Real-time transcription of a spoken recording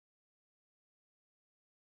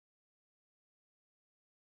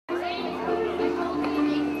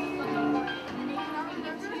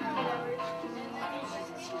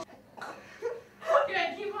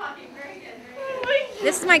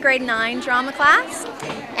my grade 9 drama class,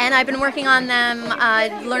 and I've been working on them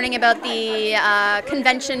learning about the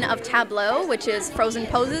convention of tableau, which is frozen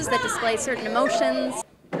poses that display certain emotions.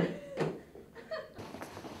 The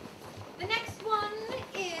next one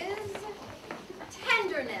is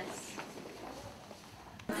tenderness.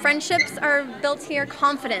 Friendships are built here.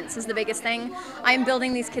 Confidence is the biggest thing. I'm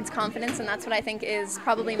building these kids' confidence, and that's what I think is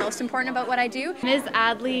probably most important about what I do. Ms.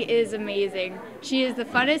 Adley is amazing. She is the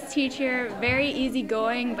funnest teacher, very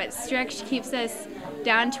easygoing but strict. She keeps us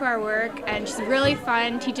down to our work, and she's really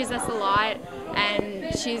fun, teaches us a lot,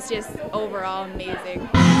 and she's just overall amazing.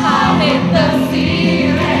 I'll hit the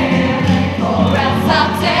ceiling, or else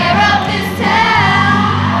I'll tear up this town.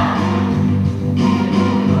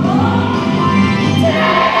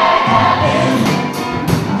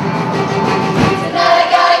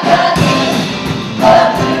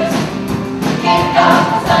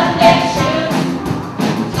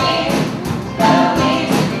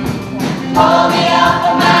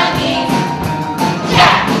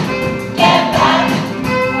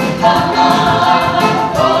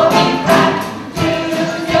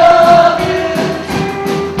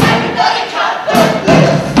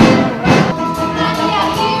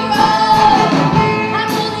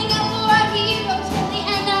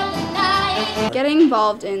 Getting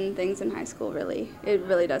involved in things in high school really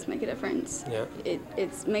does make a difference. Yeah.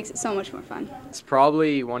 It makes it so much more fun. It's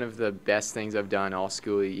probably one of the best things I've done all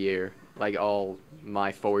school year, like all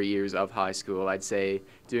my 4 years of high school. I'd say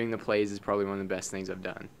doing the plays is probably one of the best things I've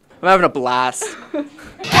done. I'm having a blast. Everybody,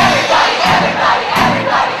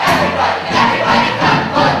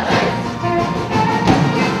 come on.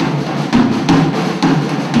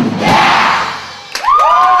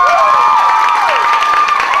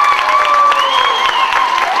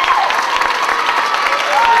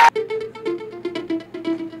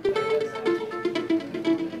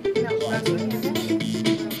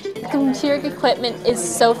 Computer equipment is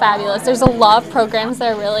so fabulous. There's a lot of programs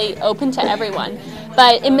that are really open to everyone.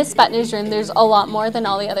 But in Miss Butner's room, there's a lot more than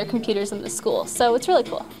all the other computers in the school, so it's really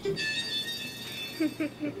cool.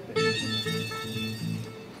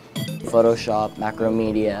 Photoshop,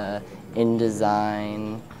 Macromedia,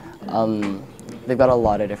 InDesign, they've got a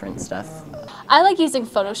lot of different stuff. I like using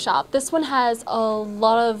Photoshop. This one has a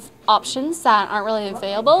lot of options that aren't really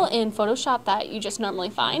available in Photoshop that you just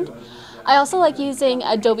normally find. I also like using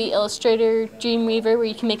Adobe Illustrator, Dreamweaver, where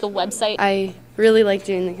you can make a website. I really like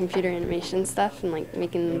doing the computer animation stuff and like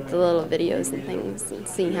making the little videos and things and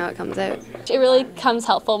seeing how it comes out. It really comes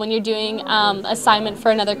helpful when you're doing assignment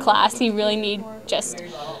for another class. You really need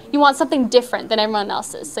you want something different than everyone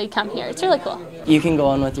else's, so you come here. It's really cool. You can go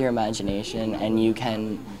on with your imagination and you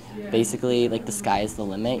can basically, like, the sky is the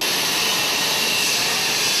limit.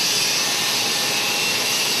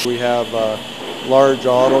 We have a large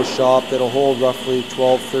auto shop that'll hold roughly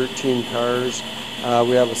 12-13 cars.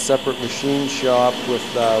 We have a separate machine shop with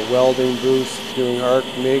welding booths doing arc,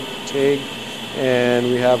 MIG, TIG, and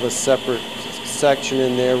we have a separate section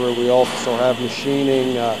in there where we also have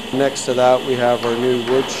machining. Next to that we have our new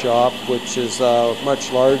wood shop, which is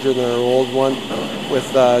much larger than our old one,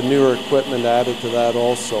 with newer equipment added to that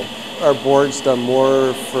also. Our board's done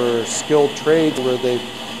more for skilled trades, where they've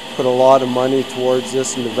put a lot of money towards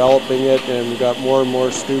this and developing it, and we've got more and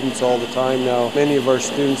more students all the time now. Many of our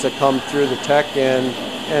students that come through the tech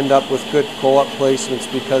end up with good co-op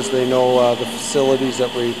placements because they know the facilities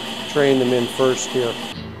that we train them in first here.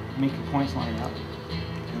 Make your points line up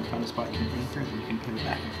and find a spot you can anchor, and you can pivot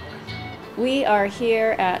back and forth. We are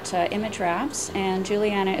here at Image Wraps, and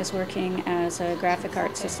Juliana is working as a graphic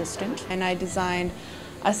arts assistant. And I designed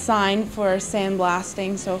a sign for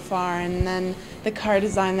sandblasting so far, and then the car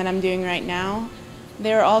design that I'm doing right now.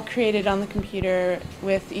 They're all created on the computer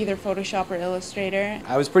with either Photoshop or Illustrator.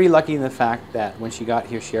 I was pretty lucky in the fact that when she got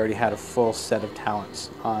here, she already had a full set of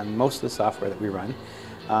talents on most of the software that we run.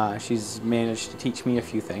 She's managed to teach me a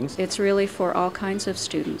few things. It's really for all kinds of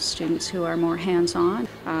students who are more hands-on,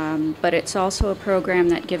 but it's also a program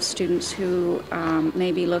that gives students who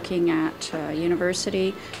may be looking at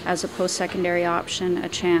university as a post-secondary option a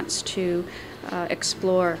chance to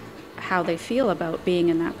explore how they feel about being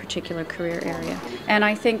in that particular career area. And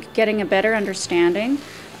I think getting a better understanding,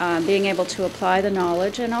 being able to apply the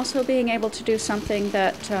knowledge, and also being able to do something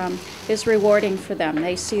that is rewarding for them.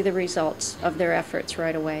 They see the results of their efforts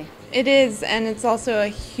right away. It is, and it's also a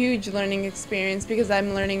huge learning experience because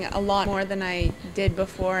I'm learning a lot more than I did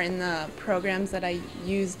before in the programs that I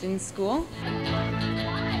used in school.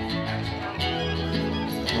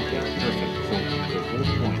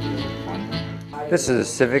 This is a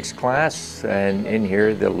civics class, and in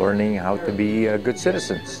here they're learning how to be good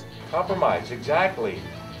citizens. Compromise, exactly.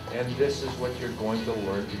 and this is what you're going to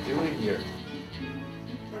learn to do in here.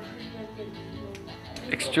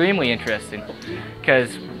 Extremely interesting,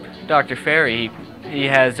 because Dr. Ferry, he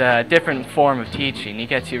has a different form of teaching. He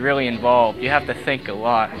gets you really involved. You have to think a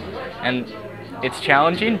lot, and it's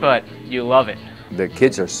challenging, but you love it. The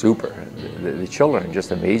kids are super. The children are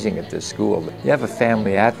just amazing at this school. You have a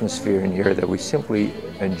family atmosphere in here that we simply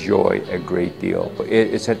enjoy a great deal.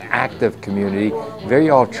 It's an active community,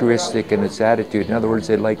 very altruistic in its attitude. In other words,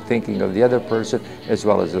 they like thinking of the other person as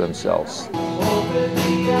well as themselves.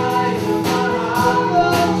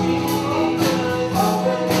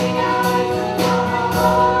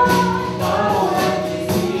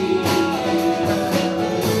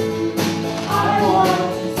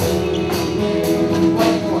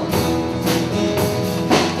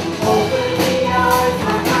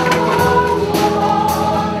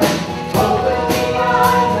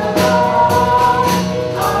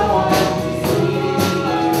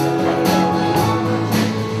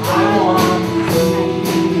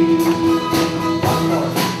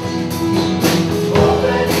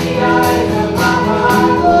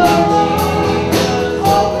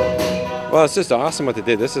 Well, it's just awesome what they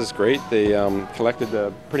did. This is great. They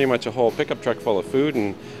collected pretty much a whole pickup truck full of food,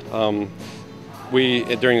 and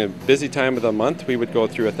during the busy time of the month, we would go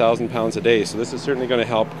through 1,000 pounds a day. So this is certainly going to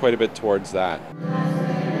help quite a bit towards that.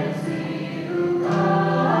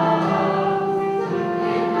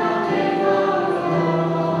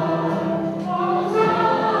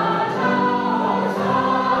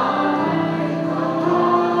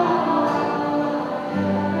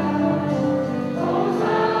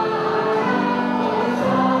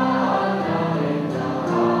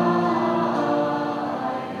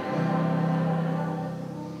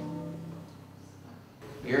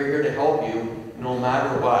 We are here to help you no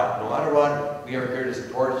matter what. No matter what, we are here to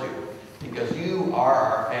support you because you are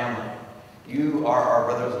our family. You are our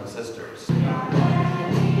brothers and sisters.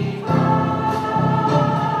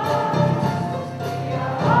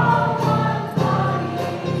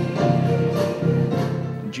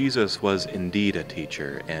 Jesus was indeed a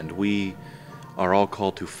teacher, and we are all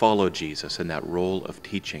called to follow Jesus in that role of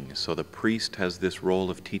teaching. So the priest has this role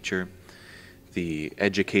of teacher. The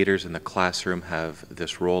educators in the classroom have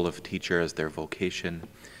this role of teacher as their vocation,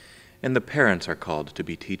 and the parents are called to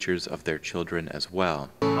be teachers of their children as well.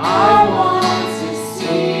 I want to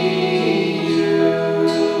see you.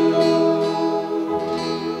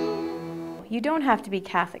 You don't have to be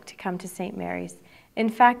Catholic to come to St. Mary's. In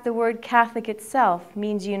fact, the word Catholic itself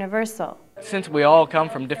means universal. Since we all come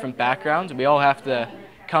from different backgrounds, we all have to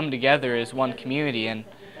come together as one community, and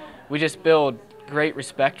we just build great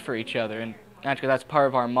respect for each other. And actually, that's part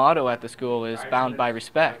of our motto at the school is bound by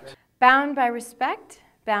respect. Bound by respect,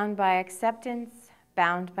 bound by acceptance,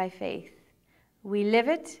 bound by faith. We live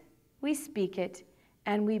it, we speak it,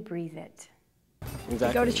 and we breathe it. Exactly.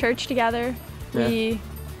 We go to church together. Yeah. We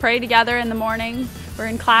pray together in the morning. We're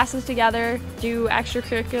in classes together, do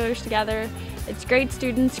extracurriculars together. It's great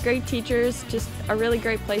students, great teachers, just a really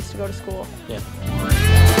great place to go to school. Yeah.